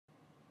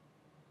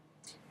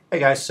Hey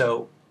guys,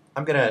 so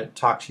I'm going to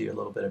talk to you a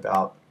little bit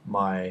about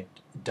my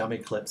dummy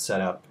clip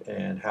setup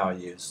and how I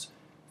use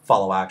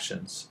follow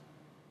actions.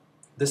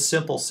 This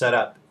simple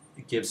setup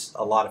gives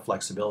a lot of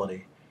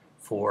flexibility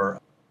for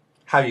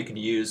how you can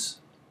use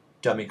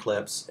dummy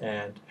clips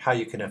and how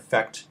you can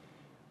affect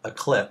a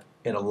clip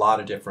in a lot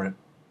of different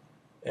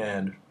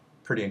and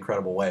pretty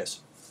incredible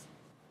ways.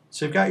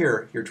 So you've got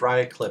your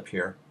dry clip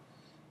here.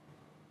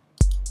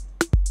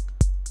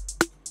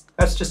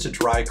 That's just a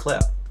dry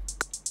clip.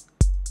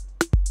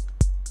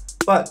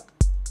 But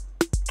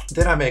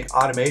then I make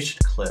automation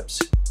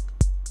clips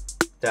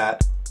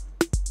that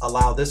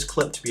allow this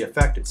clip to be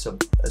affected. So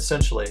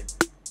essentially,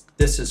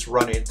 this is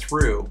running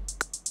through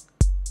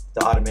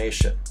the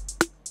automation.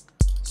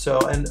 So,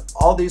 and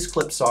all these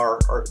clips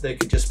they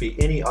can just be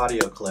any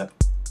audio clip,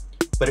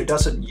 but it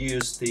doesn't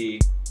use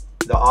the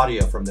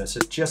audio from this.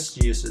 It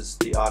just uses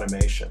the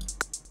automation.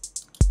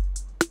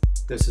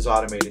 This is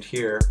automated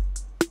here.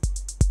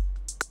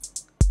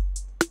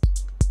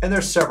 And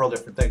there's several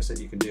different things that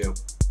you can do.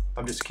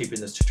 I'm just keeping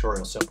this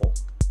tutorial simple.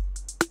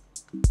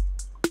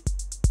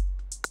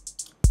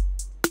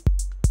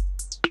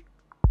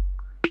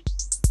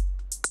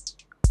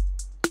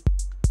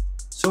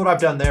 So what I've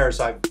done there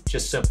is I've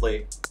just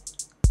simply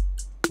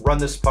run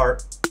this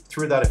part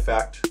through that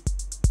effect.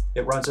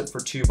 It runs it for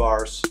 2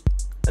 bars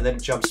and then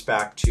it jumps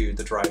back to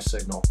the dry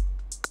signal.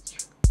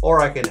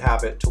 Or I can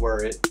have it to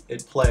where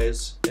it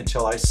plays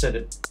until I send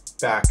it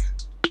back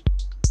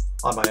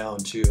on my own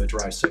to a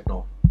dry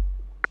signal.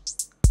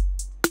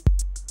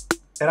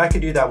 And I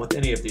can do that with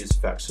any of these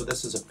effects. So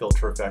this is a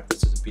filter effect,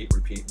 this is a beat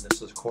repeat, and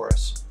this is a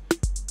chorus.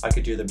 I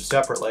could do them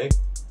separately.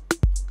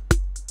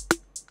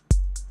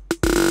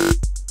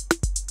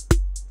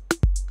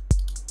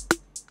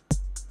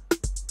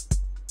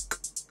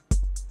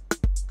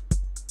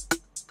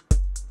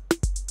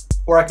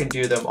 Or I can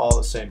do them all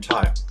at the same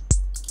time.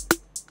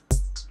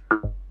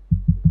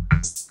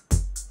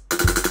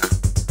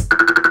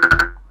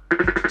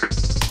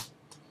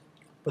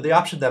 But the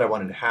option that I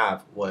wanted to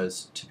have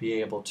was to be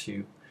able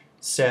to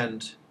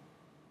send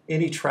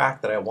any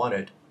track that I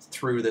wanted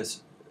through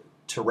this,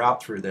 to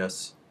route through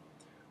this,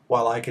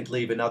 while I could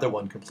leave another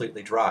one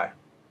completely dry.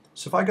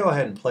 So if I go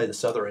ahead and play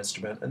this other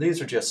instrument, and these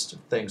are just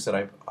things that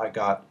I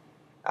got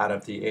out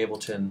of the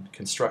Ableton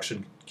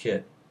construction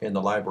kit in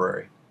the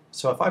library.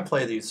 So if I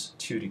play these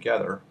two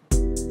together,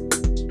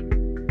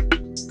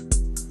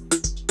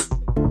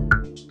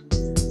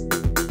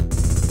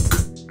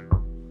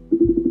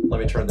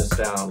 let me turn this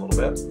down a little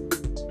bit.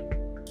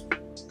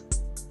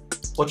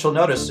 What you'll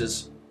notice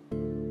is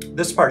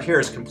this part here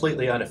is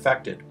completely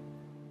unaffected,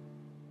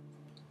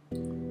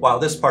 while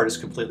this part is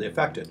completely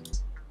affected.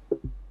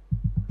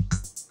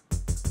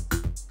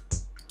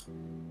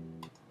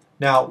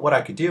 Now what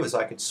I could do is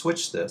I could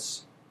switch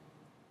this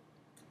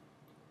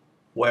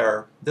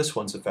where this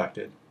one's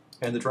affected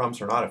and the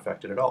drums are not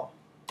affected at all.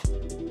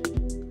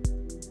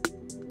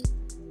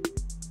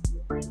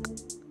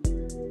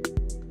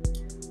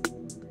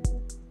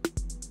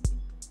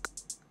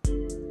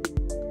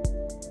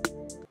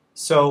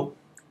 So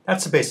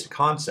that's the basic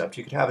concept.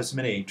 You could have as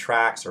many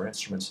tracks or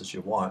instruments as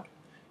you want.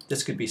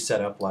 This could be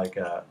set up like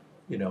for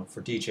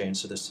DJing,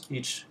 so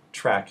each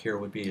track here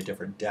would be a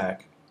different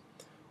deck.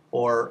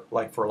 Or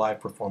like for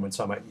live performance,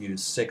 I might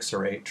use 6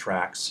 or 8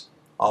 tracks,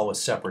 all with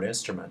separate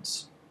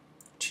instruments,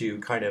 to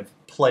kind of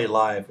play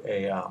live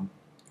a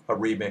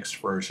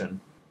remixed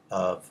version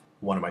of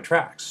one of my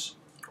tracks,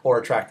 or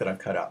a track that I've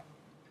cut up.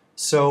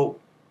 So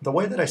the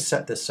way that I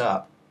set this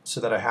up so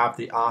that I have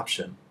the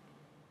option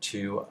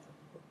to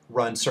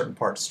run certain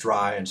parts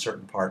dry and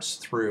certain parts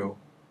through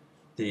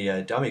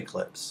the dummy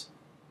clips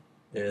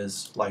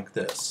is like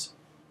this.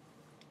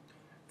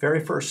 Very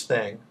first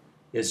thing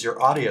is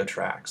your audio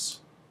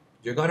tracks.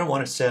 You're going to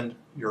want to send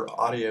your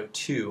audio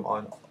to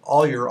on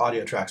all your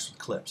audio tracks with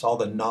clips, all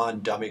the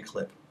non-dummy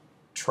clip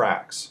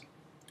tracks,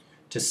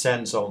 to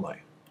sends only,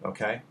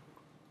 okay?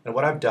 And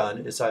what I've done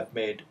is I've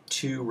made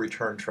 2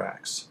 return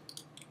tracks.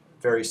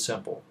 Very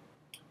simple.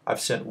 I've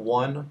sent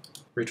one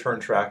return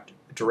track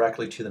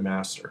directly to the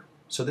master.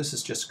 So this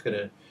is just going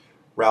to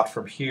route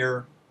from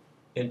here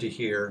into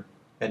here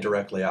and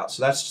directly out.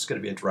 So that's just going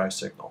to be a dry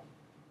signal.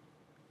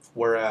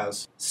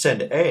 Whereas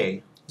send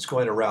A is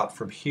going to route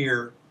from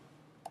here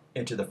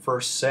into the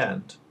first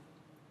send,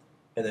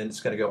 and then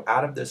it's going to go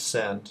out of this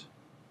send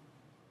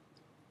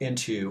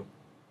into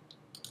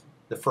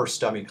the first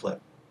dummy clip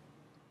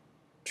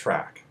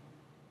track.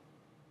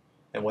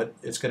 And what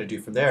it's going to do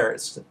from there,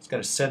 it's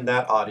going to send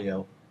that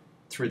audio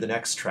through the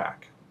next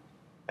track.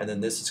 And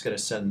then this is going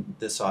to send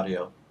this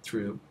audio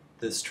through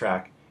this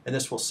track, and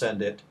this will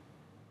send it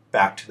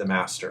back to the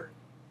master.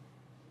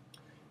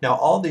 Now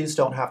all these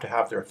don't have to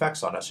have their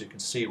effects on us. You can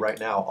see right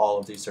now all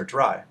of these are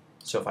dry.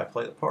 So if I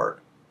play the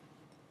part,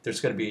 there's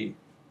going to be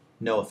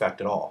no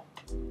effect at all.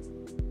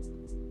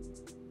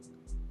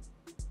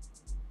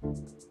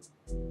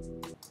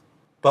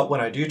 But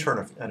when I do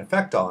turn an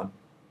effect on,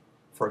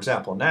 for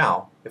example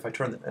now, if I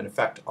turn an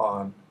effect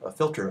on, a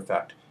filter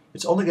effect,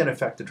 it's only going to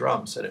affect the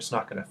drums and it's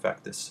not going to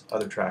affect this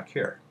other track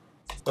here.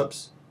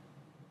 Oops.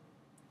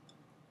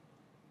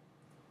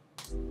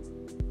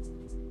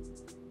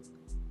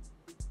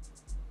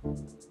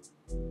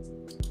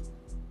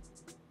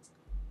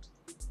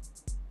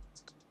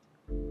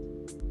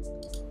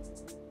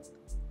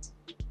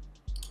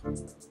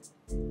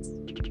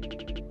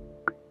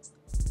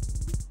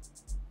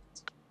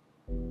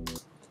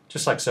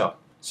 just like so.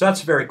 So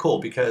that's very cool,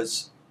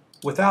 because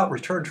without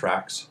return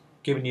tracks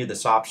giving you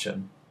this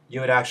option, you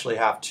would actually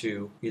have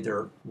to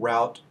either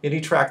route any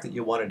track that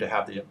you wanted to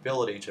have the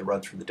ability to run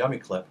through the dummy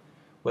clip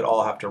would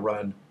all have to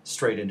run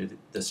straight into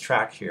this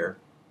track here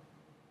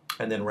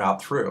and then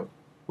route through,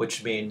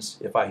 which means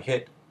if I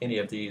hit any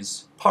of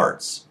these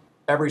parts,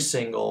 every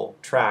single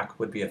track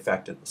would be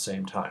affected at the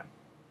same time.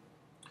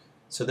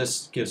 So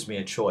this gives me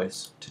a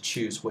choice to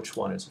choose which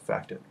one is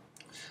affected.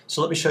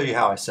 So let me show you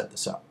how I set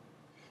this up.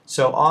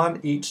 So on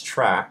each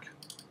track,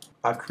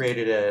 I've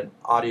created an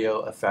audio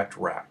effect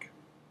rack.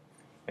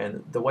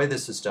 And the way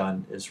this is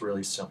done is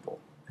really simple.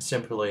 I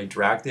simply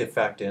drag the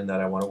effect in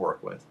that I want to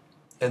work with,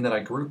 and then I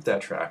group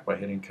that track by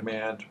hitting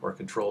Command or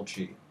Control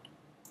G.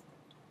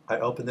 I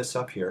open this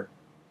up here,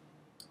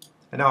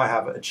 and now I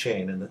have a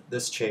chain, and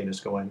this chain is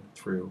going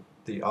through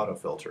the auto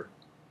filter.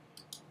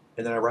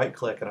 And then I right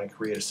click and I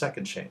create a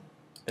second chain,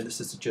 and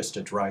this is just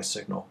a dry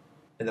signal.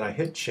 And then I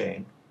hit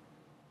chain,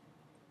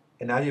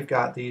 and now you've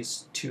got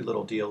these two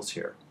little deals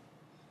here.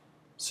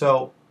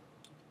 So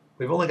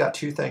we've only got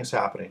two things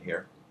happening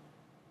here.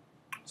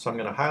 So I'm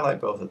going to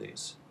highlight both of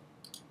these.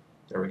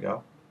 There we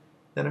go.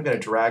 Then I'm going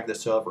to drag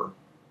this over,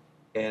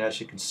 and as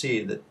you can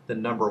see, the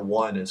number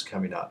 1 is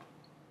coming up.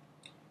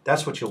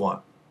 That's what you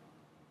want,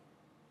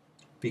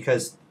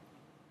 because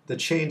the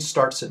chain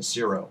starts at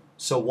 0,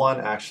 so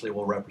 1 actually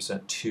will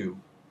represent 2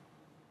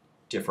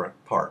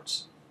 different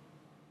parts.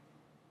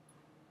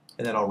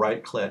 And then I'll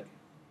right click,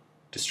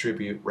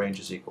 distribute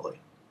ranges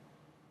equally.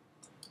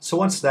 So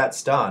once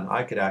that's done,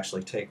 I could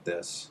actually take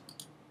this,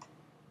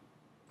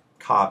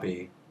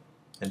 copy,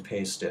 and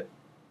paste it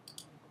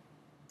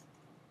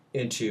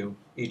into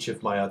each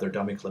of my other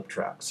dummy clip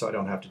tracks, so I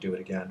don't have to do it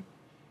again.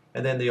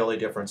 And then the only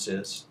difference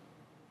is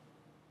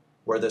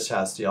where this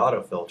has the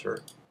auto filter,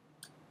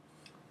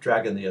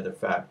 drag in the other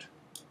effect,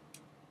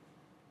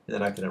 and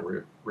then I can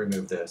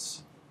remove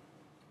this.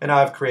 And now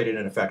I've created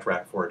an effect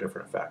rack for a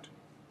different effect.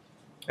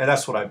 And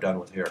that's what I've done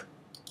with here.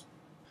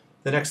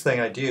 The next thing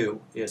I do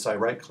is I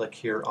right click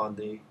here on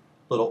the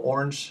little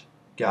orange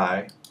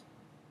guy,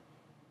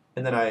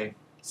 and then I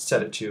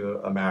set it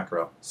to a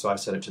macro. So I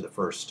set it to the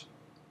first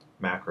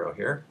macro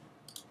here.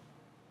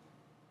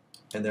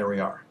 And there we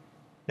are.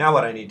 Now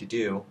what I need to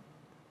do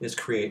is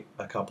create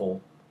a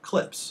couple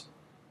clips.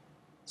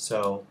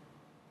 So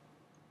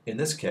in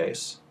this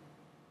case,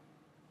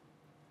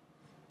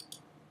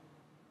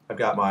 I've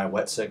got my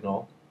wet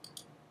signal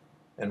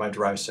and my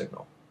dry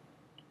signal.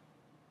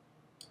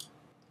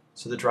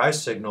 So the dry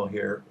signal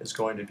here is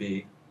going to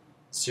be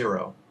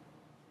 0,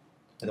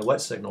 and the wet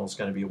signal is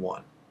going to be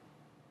 1.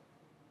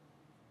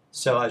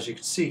 So as you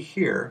can see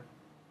here,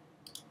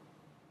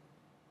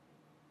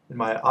 in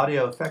my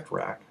audio effect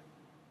rack,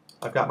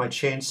 I've got my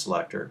change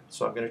selector,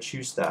 so I'm going to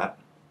choose that.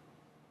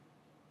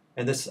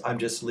 And this I'm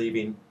just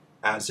leaving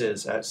as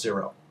is at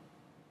 0.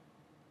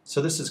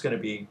 So this is going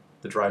to be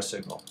the dry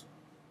signal.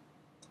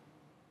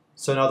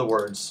 So in other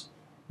words,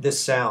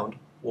 this sound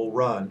will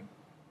run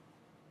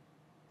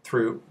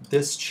through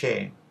this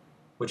chain,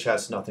 which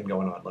has nothing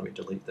going on. Let me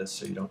delete this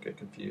so you don't get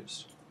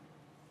confused.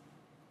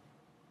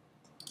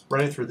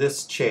 Running through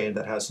this chain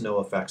that has no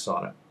effects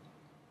on it.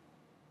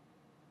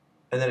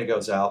 And then it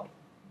goes out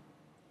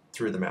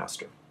through the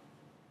master.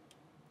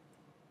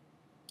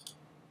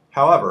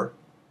 However,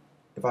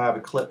 if I have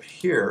a clip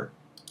here,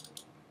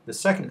 the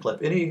second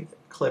clip, any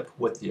clip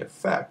with the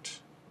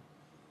effect,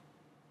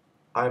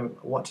 I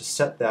want to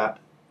set that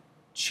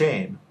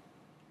chain,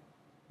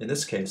 in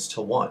this case,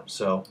 to 1.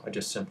 So I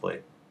just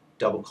simply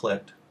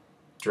double-clicked,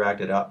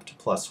 dragged it up to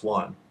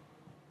 +1.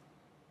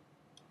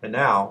 And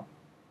now,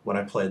 when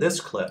I play this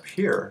clip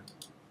here,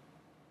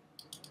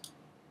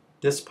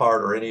 this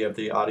part or any of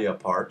the audio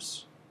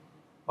parts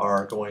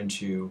are going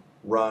to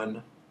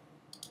run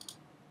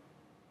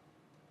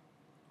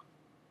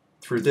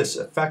through this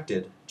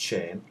affected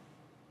chain,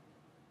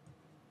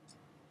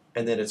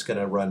 and then it's going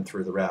to run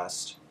through the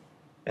rest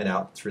and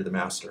out through the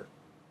master.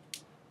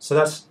 So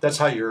that's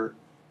how you're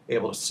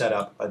able to set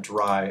up a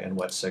dry and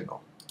wet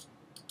signal.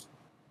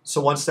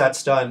 So once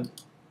that's done,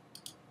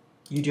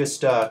 you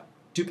just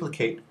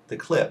duplicate the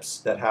clips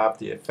that have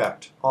the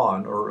effect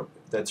on, or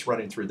that's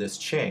running through this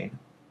chain,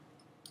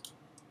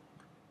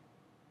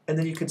 and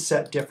then you can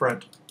set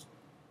different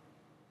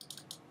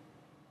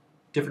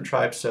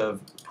types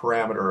of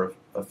parameter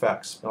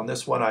effects. On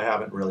this one I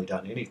haven't really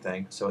done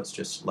anything, so it's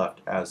just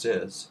left as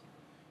is.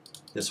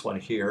 This one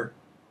here,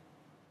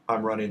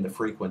 I'm running the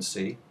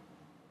frequency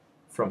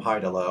from high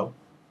to low,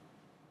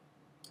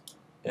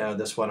 and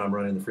this one I'm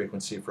running the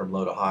frequency from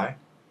low to high.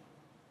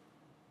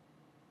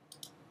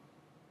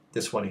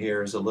 This one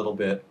here is a little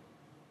bit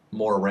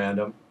more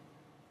random.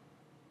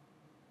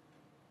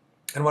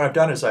 And what I've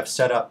done is I've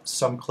set up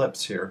some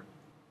clips here.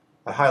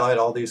 I highlight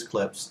all these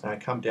clips and I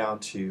come down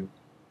to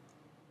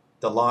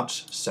the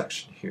launch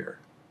section here.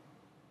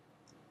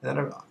 And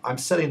then I'm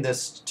setting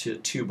this to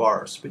 2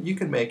 bars, but you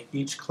can make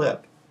each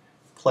clip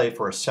play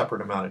for a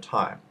separate amount of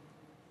time.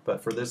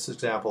 But for this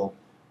example,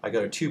 I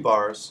go to 2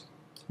 bars,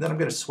 and then I'm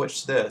going to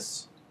switch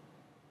this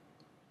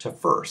to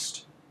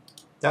first.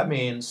 That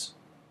means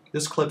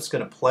This clip's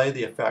going to play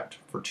the effect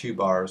for 2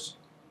 bars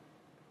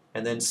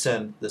and then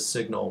send the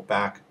signal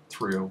back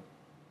through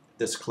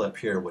this clip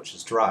here, which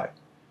is dry.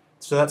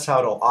 So that's how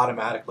it'll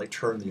automatically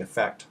turn the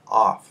effect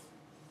off.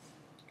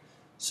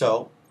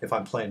 So if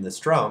I'm playing this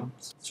drum,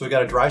 so we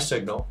got a dry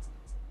signal.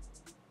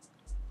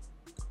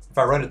 If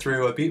I run it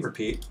through a beat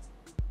repeat,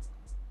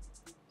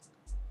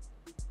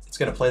 it's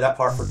going to play that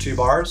part for 2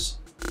 bars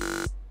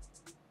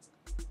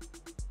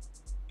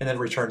and then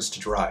returns to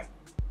dry.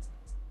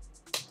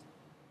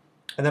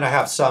 And then I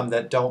have some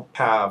that don't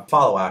have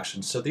follow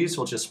action, so these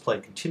will just play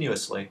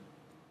continuously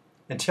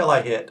until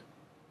I hit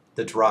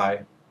the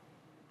dry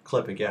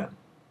clip again.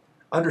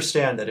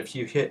 Understand that if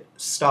you hit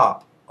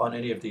stop on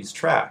any of these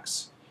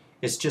tracks,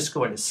 it's just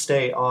going to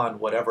stay on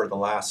whatever the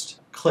last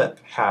clip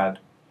had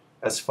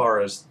as far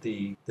as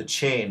the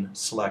chain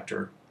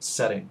selector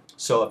setting.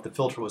 So if the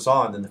filter was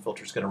on, then the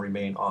filter is going to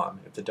remain on.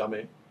 If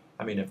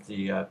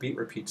the beat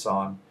repeat's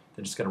on,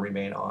 then it's going to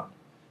remain on.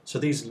 So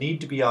these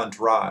need to be on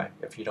dry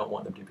if you don't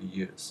want them to be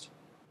used.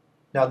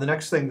 Now the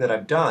next thing that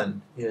I've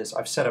done is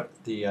I've set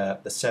up the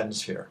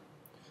sends here.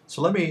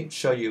 So let me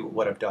show you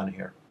what I've done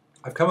here.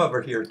 I've come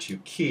over here to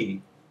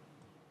key,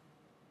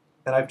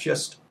 and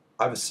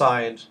I've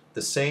assigned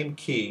the same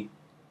key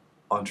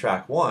on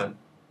track 1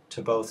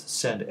 to both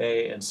send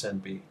A and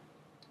send B.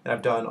 And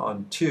I've done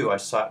on 2, I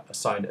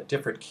assigned a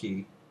different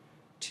key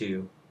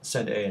to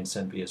send A and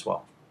send B as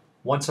well.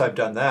 Once I've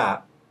done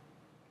that,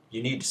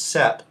 you need to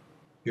set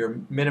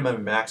your minimum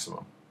and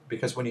maximum,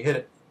 because when you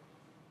hit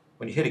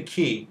a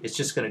key, it's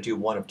just going to do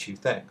one of 2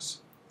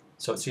 things.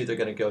 So it's either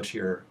going to go to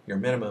your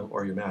minimum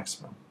or your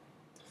maximum.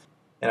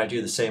 And I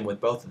do the same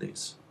with both of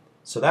these.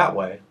 So that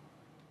way,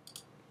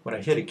 when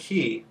I hit a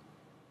key,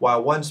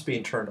 while one's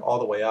being turned all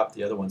the way up,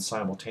 the other one's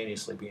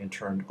simultaneously being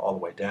turned all the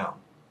way down.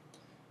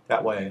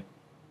 That way,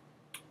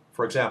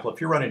 for example,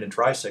 if you're running a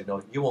dry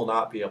signal, you will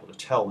not be able to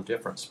tell the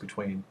difference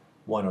between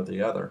one or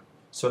the other.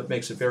 So it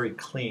makes a very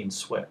clean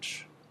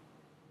switch.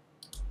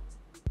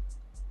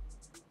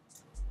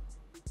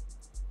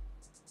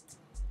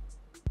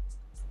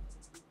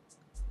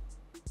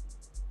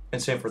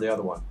 And same for the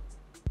other one.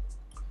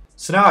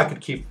 So now I could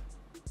keep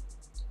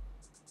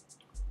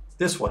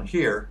this one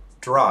here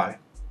dry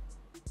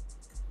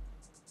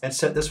and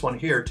set this one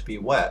here to be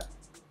wet.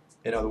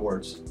 In other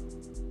words,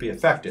 be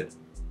affected.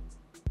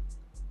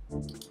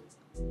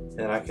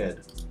 And I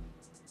could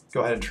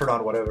go ahead and turn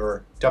on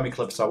whatever dummy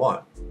clips I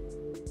want.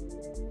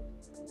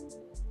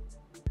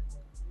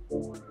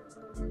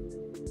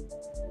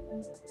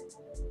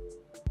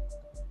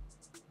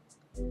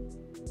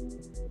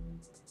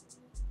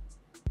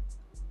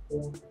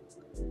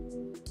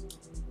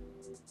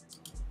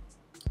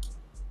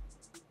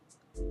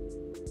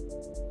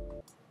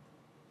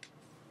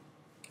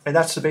 And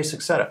that's the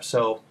basic setup.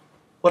 So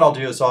what I'll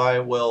do is I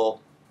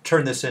will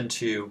turn this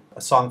into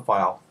a song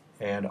file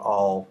and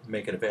I'll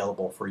make it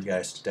available for you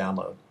guys to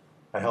download.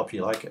 I hope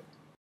you like it.